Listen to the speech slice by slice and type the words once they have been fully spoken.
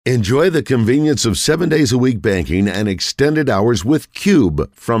Enjoy the convenience of 7 days a week banking and extended hours with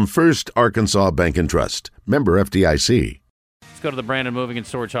Cube from First Arkansas Bank and Trust. Member FDIC. Let's go to the Brandon Moving and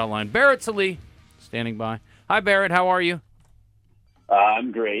Storage Hotline. Barrett, Sallee, standing by. Hi, Barrett. How are you?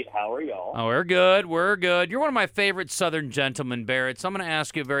 I'm great. How are y'all? Oh, we're good. We're good. You're one of my favorite Southern gentlemen, Barrett, so I'm going to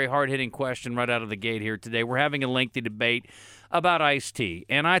ask you a very hard-hitting question right out of the gate here today. We're having a lengthy debate about iced tea.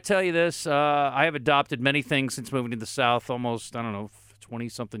 And I tell you this, I have adopted many things since moving to the South almost,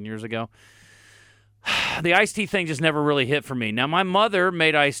 20-something years ago. The iced tea thing just never really hit for me. Now, my mother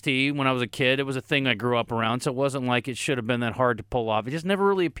made iced tea when I was a kid. It was a thing I grew up around, so it wasn't like it should have been that hard to pull off. It just never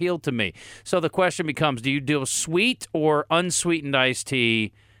really appealed to me. So the question becomes, do you do a sweet or unsweetened iced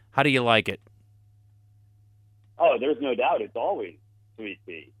tea? How do you like it? Oh, there's no doubt. It's always sweet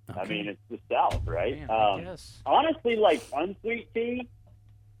tea. Okay. I mean, it's the South, right? Man, I guess. Honestly, like unsweet tea,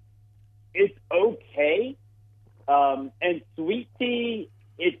 it's okay. And sweet tea,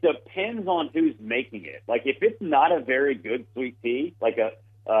 it depends on who's making it. Like, if it's not a very good sweet tea, like a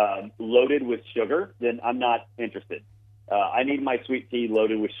loaded with sugar, then I'm not interested. I need my sweet tea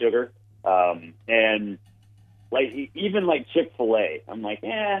loaded with sugar. And like even like Chick-fil-A, I'm like,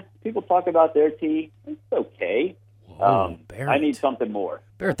 people talk about their tea. It's okay. Whoa, I need something more.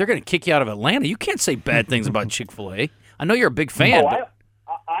 Barrett, they're going to kick you out of Atlanta. You can't say bad things about Chick-fil-A. I know you're a big fan.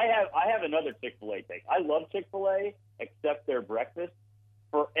 I have another Chick-fil-A thing. I love Chick-fil-A, except their breakfast.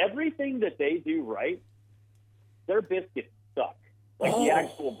 For everything that they do right, their biscuits suck. Like the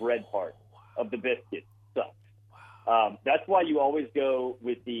actual bread part of the biscuit sucks. That's why you always go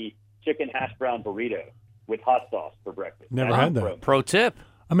with the chicken hash brown burrito with hot sauce for breakfast. Never had that. Pro tip.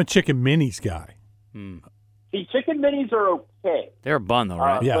 I'm a chicken minis guy. See, chicken minis are okay. They're a bun, though,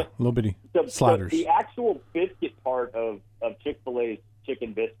 right? Yeah, little bitty sliders. The actual biscuit part of Chick-fil-A's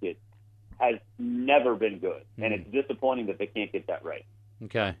chicken biscuit has never been good, and it's disappointing that they can't get that right.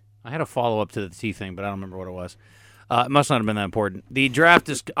 Okay. I had a follow-up to the tea thing, but I don't remember what it was. It must not have been that important. The draft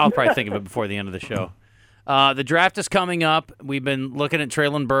is – I'll probably think of it before the end of the show. The draft is coming up. We've been looking at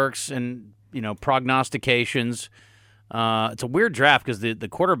Traylon Burks and, prognostications. It's a weird draft because the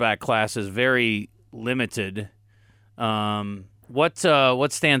quarterback class is very limited. What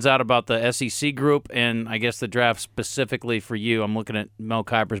stands out about the SEC group and I guess the draft specifically for you? I'm looking at Mel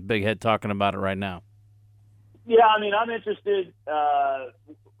Kiper's big head talking about it right now. Yeah, I mean, I'm interested.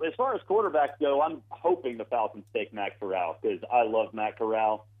 As far as quarterbacks go, I'm hoping the Falcons take Matt Corral because I love Matt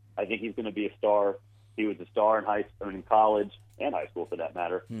Corral. I think he's going to be a star. He was a star in college and high school, for that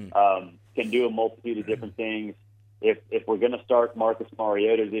matter. Can do a multitude of different things. If we're going to start Marcus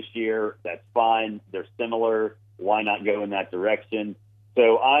Mariota this year, that's fine. They're similar. Why not go in that direction?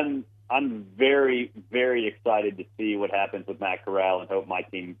 So I'm very, very excited to see what happens with Matt Corral and hope my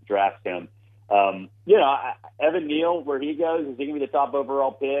team drafts him. Evan Neal, where he goes, is he going to be the top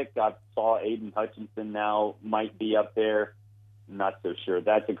overall pick? I saw Aiden Hutchinson now might be up there. I'm not so sure.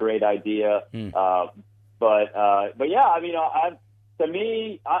 That's a great idea. But yeah, I mean,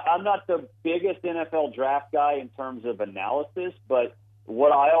 I'm not the biggest NFL draft guy in terms of analysis, but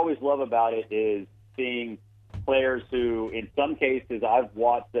what I always love about it is seeing players who, in some cases, I've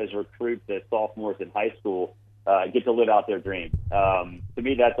watched as recruits as sophomores in high school, get to live out their dream. To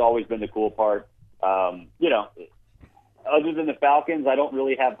me, that's always been the cool part. Other than the Falcons, I don't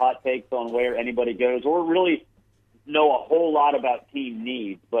really have hot takes on where anybody goes or really know a whole lot about team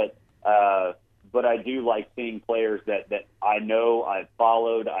needs, but I do like seeing players that I know, I've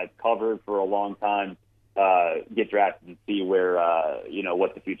followed, I've covered for a long time, get drafted and see where,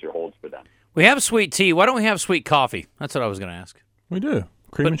 what the future holds for them. We have sweet tea. Why don't we have sweet coffee? That's what I was going to ask. We do.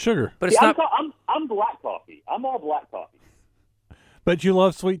 Cream and sugar. But it's not. I'm black coffee. I'm all black coffee. But you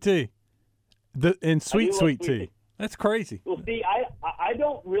love sweet tea. Sweet tea. tea. That's crazy. Well, see, I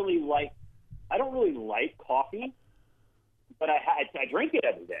don't really like coffee, but I drink it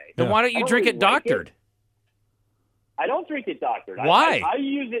every day. Then why don't you drink it doctored? I don't drink it doctored. Why? I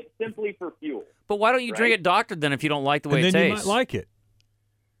use it simply for fuel. But why don't you drink it doctored then if you don't like the way it tastes? And then you might like it.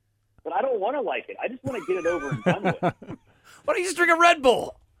 But I don't want to like it. I just want to get it over and done with. Why don't you just drink a Red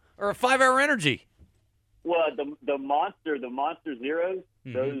Bull or a 5-Hour Energy? Well, the Monster Zeros,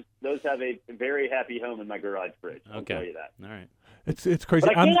 those have a very happy home in my garage fridge. I'll tell you that. All right. It's crazy.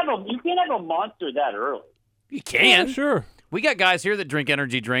 But you can't have a Monster that early. You can. Yeah, sure. We got guys here that drink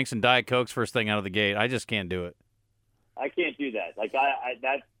energy drinks and Diet Cokes first thing out of the gate. I just can't do it. I can't do that. Like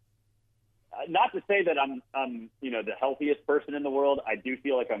that's not to say that I'm the healthiest person in the world. I do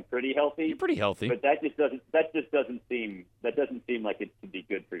feel like I'm pretty healthy. You're pretty healthy, but that doesn't seem like it could be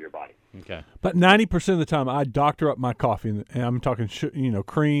good for your body. Okay. But 90% of the time, I doctor up my coffee, and I'm talking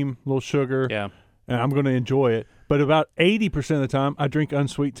cream, a little sugar. Yeah. and I'm going to enjoy it. But about 80% of the time, I drink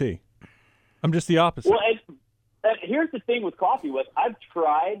unsweet tea. I'm just the opposite. Well, and here's the thing with coffee. I've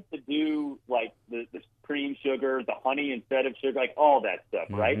tried to do like the cream sugar, the honey instead of sugar, like all that stuff,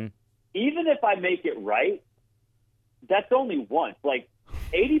 right? Even if I make it right, that's only once. Like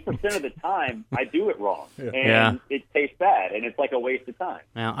 80% of the time, I do it wrong, and it tastes bad, and it's like a waste of time.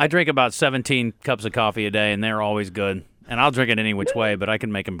 Now, I drink about 17 cups of coffee a day, and they're always good. And I'll drink it any which way, but I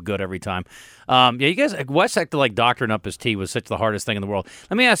can make them good every time. You guys, Wes acted like doctoring up his tea was such the hardest thing in the world.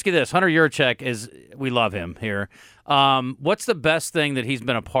 Let me ask you this. Hunter Yurachek we love him here. What's the best thing that he's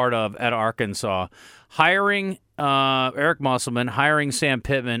been a part of at Arkansas? Hiring Eric Musselman, hiring Sam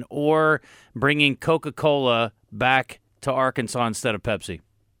Pittman, or bringing Coca-Cola back to Arkansas instead of Pepsi?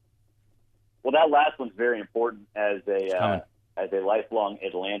 Well, that last one's very important. As a lifelong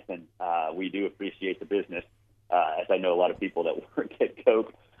Atlantan, we do appreciate the business. As I know a lot of people that work at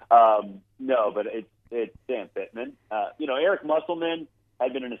Coke. No, but it's Sam Pittman. Eric Musselman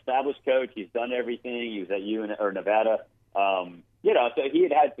had been an established coach. He's done everything. He was at Nevada. So he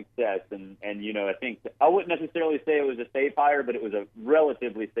had success. And I think I wouldn't necessarily say it was a safe hire, but it was a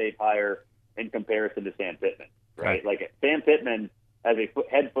relatively safe hire in comparison to Sam Pittman, right? Like Sam Pittman, as a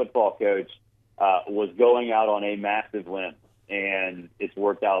head football coach, was going out on a massive limb, and it's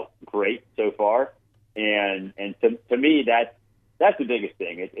worked out great so far. And to me, that's the biggest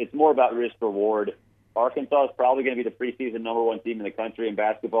thing. It's more about risk reward. Arkansas is probably going to be the preseason number one team in the country in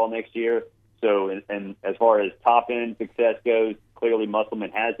basketball next year. So, and as far as top end success goes, clearly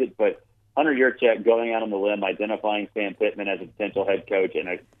Musselman has it. But Hunter Yurachek going out on the limb, identifying Sam Pittman as a potential head coach and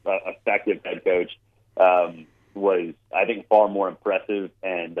an effective head coach was, I think, far more impressive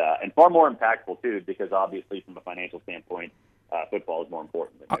and far more impactful too. Because obviously, from a financial standpoint, football is more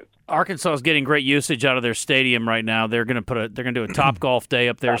important than news. Arkansas is getting great usage out of their stadium right now. They're going to do a Top Golf Day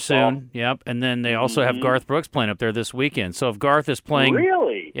up there soon. Yep, and then they also have Garth Brooks playing up there this weekend. So if Garth is playing,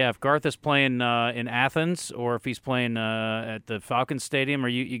 if Garth is playing in Athens, or if he's playing at the Falcons Stadium, are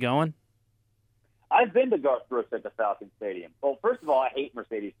you going? I've been to Garth Brooks at the Falcons Stadium. Well, first of all, I hate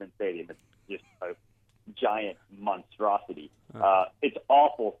Mercedes-Benz Stadium. It's just a giant monstrosity. It's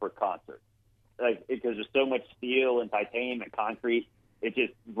awful for concerts. Because there's so much steel and titanium and concrete, it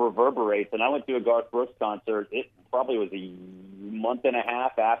just reverberates. And I went to a Garth Brooks concert. It probably was a month and a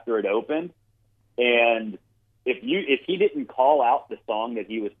half after it opened. And if he didn't call out the song that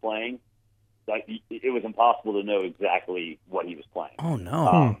he was playing, like it was impossible to know exactly what he was playing. Oh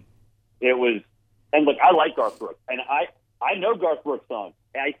no! It was, and look, I like Garth Brooks, and I know Garth Brooks songs.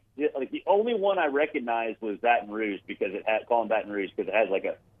 The only one I recognized was Baton Rouge because it has like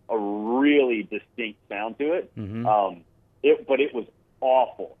a really distinct sound to it. But it was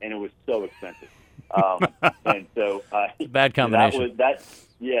awful, and it was so expensive. And so bad combination. That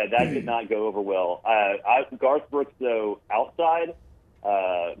did not go over well. Garth Brooks, though, outside,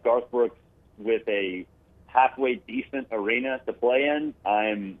 Garth Brooks with a halfway decent arena to play in,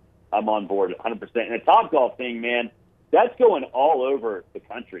 I'm on board 100%. And the Top Golf thing, man, that's going all over the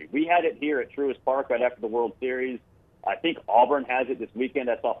country. We had it here at Truist Park right after the World Series. I think Auburn has it this weekend.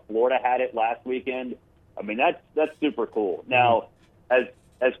 I saw Florida had it last weekend. I mean, that's super cool. Now, as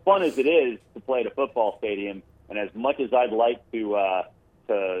fun as it is to play at a football stadium, and as much as I'd like to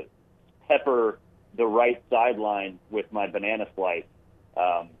pepper the right sideline with my banana slice,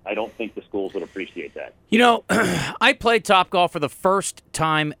 I don't think the schools would appreciate that. I played Top Golf for the first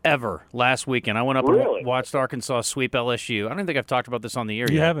time ever last weekend. I went up and watched Arkansas sweep LSU. I don't think I've talked about this on the air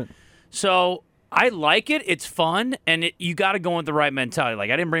yet. You haven't. So I like it. It's fun, and you got to go with the right mentality. Like,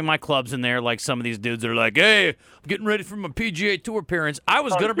 I didn't bring my clubs in there like some of these dudes that are like, hey, I'm getting ready for my PGA Tour appearance. I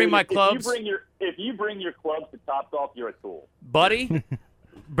was going to bring my clubs. If you bring your clubs to Topgolf, you're a tool. Buddy,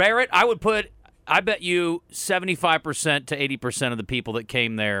 Barrett, I bet you 75% to 80% of the people that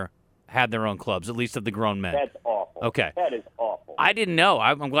came there had their own clubs, at least of the grown men. That's awful. Okay. That is awful. I didn't know.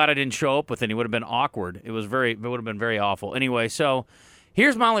 I'm glad I didn't show up with any. It would have been awkward. It would have been very awful. Anyway, so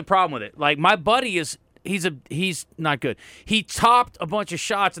here's my only problem with it. Like, my buddy he's not good. He topped a bunch of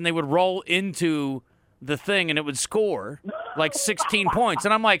shots, and they would roll into the thing, and it would score like 16 points.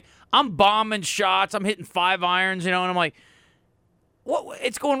 And I'm like, I'm bombing shots. I'm hitting 5 irons, and I'm like, what?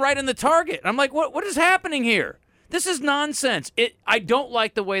 It's going right in the target. I'm like, what is happening here? This is nonsense. I don't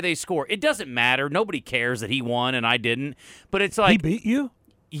like the way they score. It doesn't matter. Nobody cares that he won and I didn't. But it's like, he beat you?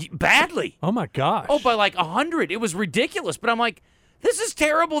 Badly. Oh, my gosh. Oh, by like 100. It was ridiculous. But I'm like, this is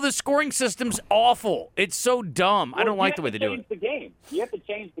terrible. The scoring system's awful. It's so dumb. I don't like the way they do it. You have to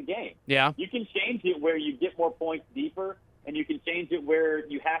change the game. Yeah. You can change it where you get more points deeper, and you can change it where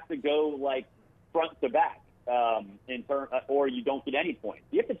you have to go like front to back. or you don't get any points.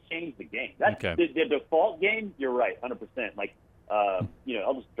 You have to change the game. That's Okay. the default game. You're right, 100%. Like, I'll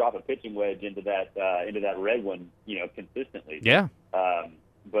just drop a pitching wedge into that red one, consistently. Yeah.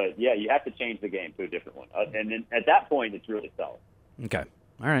 But yeah, you have to change the game to a different one, and then at that point, it's really solid. Okay.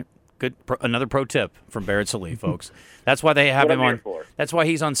 All right. Good. Another pro tip from Barrett Sallee, folks. That's why they have What him I'm here on. for. That's why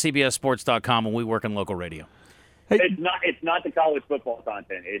he's on CBSSports.com when we work in local radio. Hey, It's not the college football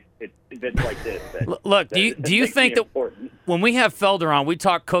content. It's events like this. Look, do you makes think me that important. when we have Felder on, we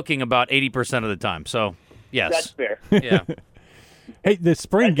talk cooking about 80% of the time? So yes, That's fair. yeah. hey, the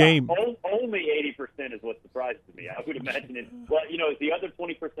spring game. Only 80% is what surprises me. I would imagine it. Well, is the other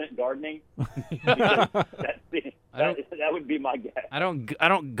 20% gardening? That would be my guess. I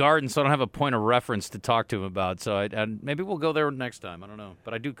don't garden, so I don't have a point of reference to talk to him about. So maybe we'll go there next time. I don't know,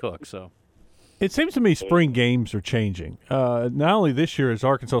 but I do cook. So It seems to me spring games are changing. Not only this year is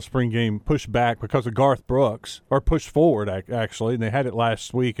Arkansas spring game pushed back because of Garth Brooks, or pushed forward actually, and they had it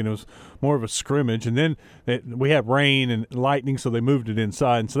last week, and it was more of a scrimmage. And then we had rain and lightning, so they moved it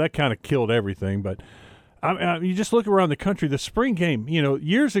inside, and so that kind of killed everything. But you just look around the country, the spring game,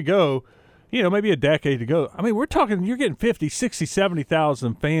 years ago, maybe a decade ago, we're talking you're getting 50, 60,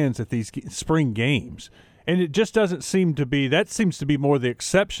 70,000 fans at these spring games. And it just doesn't seem to be – that seems to be more the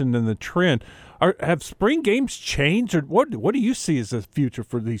exception than the trend. Have spring games changed, or what do you see as the future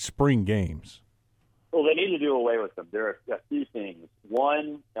for these spring games? Well, they need to do away with them. There are a few things.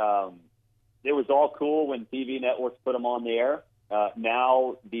 One, it was all cool when TV networks put them on the air.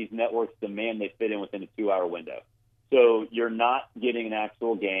 Now these networks demand they fit in within a 2-hour window. So you're not getting an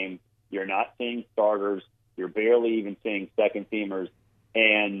actual game. You're not seeing starters. You're barely even seeing second-teamers.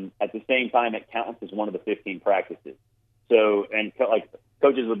 And at the same time, it counts as one of the 15 practices. So,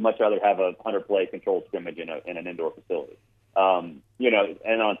 coaches would much rather have a 100-play controlled scrimmage in an indoor facility. And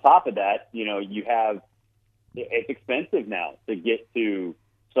on top of that, it's expensive now to get to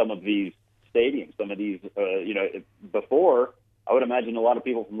some of these stadiums. Some of these, before, I would imagine a lot of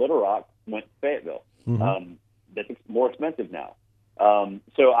people from Little Rock went to Fayetteville. Mm-hmm. That's more expensive now.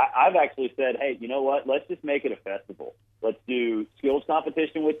 So I've actually said, hey, you know what? Let's just make it a festival. Let's do skills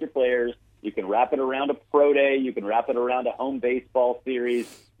competition with your players. You can wrap it around a pro day. You can wrap it around a home baseball series.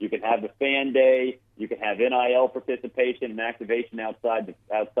 You can have the fan day. You can have NIL participation and activation outside the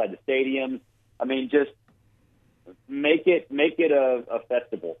stadiums. Just make it a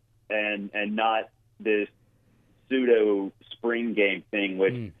festival and not this pseudo spring game thing,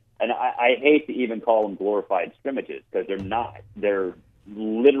 which and I hate to even call them glorified scrimmages because they're not. They're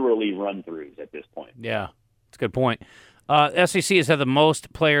literally run-throughs at this point. Yeah, that's a good point. SEC has had the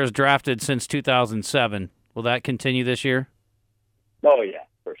most players drafted since 2007. Will that continue this year? Oh, yeah,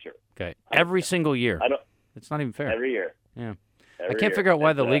 for sure. Okay. Every single year. It's not even fair. Every year. Yeah. I can't figure out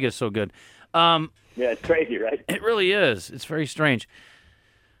why the league is so good. Yeah, it's crazy, right? It really is. It's very strange.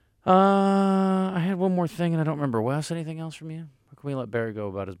 I had one more thing, and I don't remember. Wes, anything else from you? Or can we let Barry go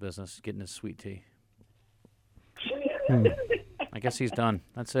about his business, getting his sweet tea? I guess he's done.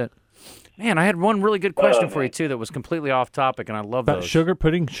 That's it. Man, I had one really good question for you, too, that was completely off topic, and I love About those. sugar,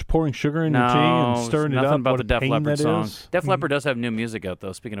 pouring sugar in your tea and stirring it up. Nothing about what the a Def pain Leppard that song. is. Def Leppard does have new music out,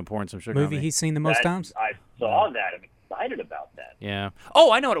 though, speaking of pouring some sugar Movie on me. he's seen the most times? I saw that. I'm excited about that. Yeah.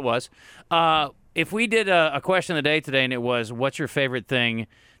 Oh, I know what it was. If we did a question of the day today, and it was, what's your favorite thing,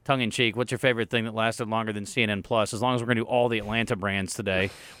 tongue-in-cheek, what's your favorite thing that lasted longer than CNN Plus? As long as we're going to do all the Atlanta brands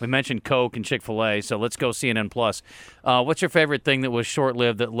today. We mentioned Coke and Chick-fil-A, so let's go CNN Plus. What's your favorite thing that was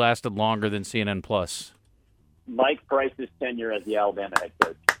short-lived that lasted longer than CNN Plus? Mike Price's tenure as the Alabama head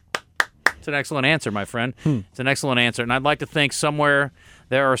coach. It's an excellent answer, my friend. It's an excellent answer. And I'd like to think somewhere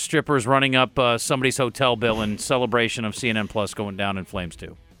there are strippers running up somebody's hotel bill in celebration of CNN Plus going down in flames,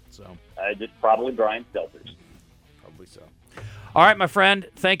 too. So Just probably Brian Stelter's. Probably so. All right, my friend.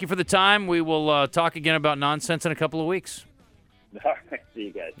 Thank you for the time. We will talk again about nonsense in a couple of weeks. All right. See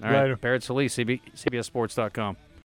you guys. All right. Later. Barrett Sallee, CBSSports.com.